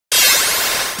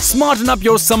Smarten up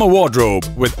your summer wardrobe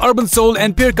with UrbanSole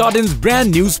and Pierre Cardin's brand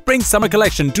new Spring-Summer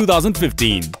Collection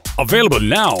 2015. Available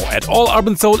now at all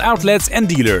UrbanSole outlets and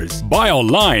dealers. Buy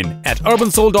online at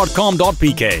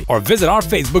urbansole.com.pk or visit our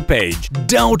Facebook page.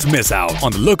 Don't miss out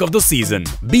on the look of the season.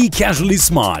 Be casually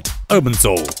smart.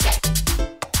 UrbanSole.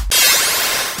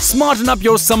 Smarten up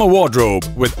your summer wardrobe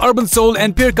with UrbanSole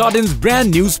and Pierre Cardin's brand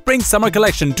new Spring-Summer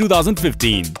Collection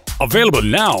 2015. Available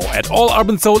now at all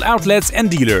UrbanSole outlets and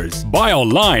dealers. Buy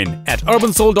online at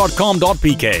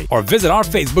urbansole.com.pk or visit our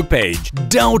Facebook page.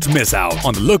 Don't miss out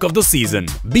on the look of the season.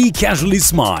 Be casually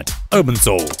smart.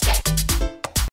 UrbanSole.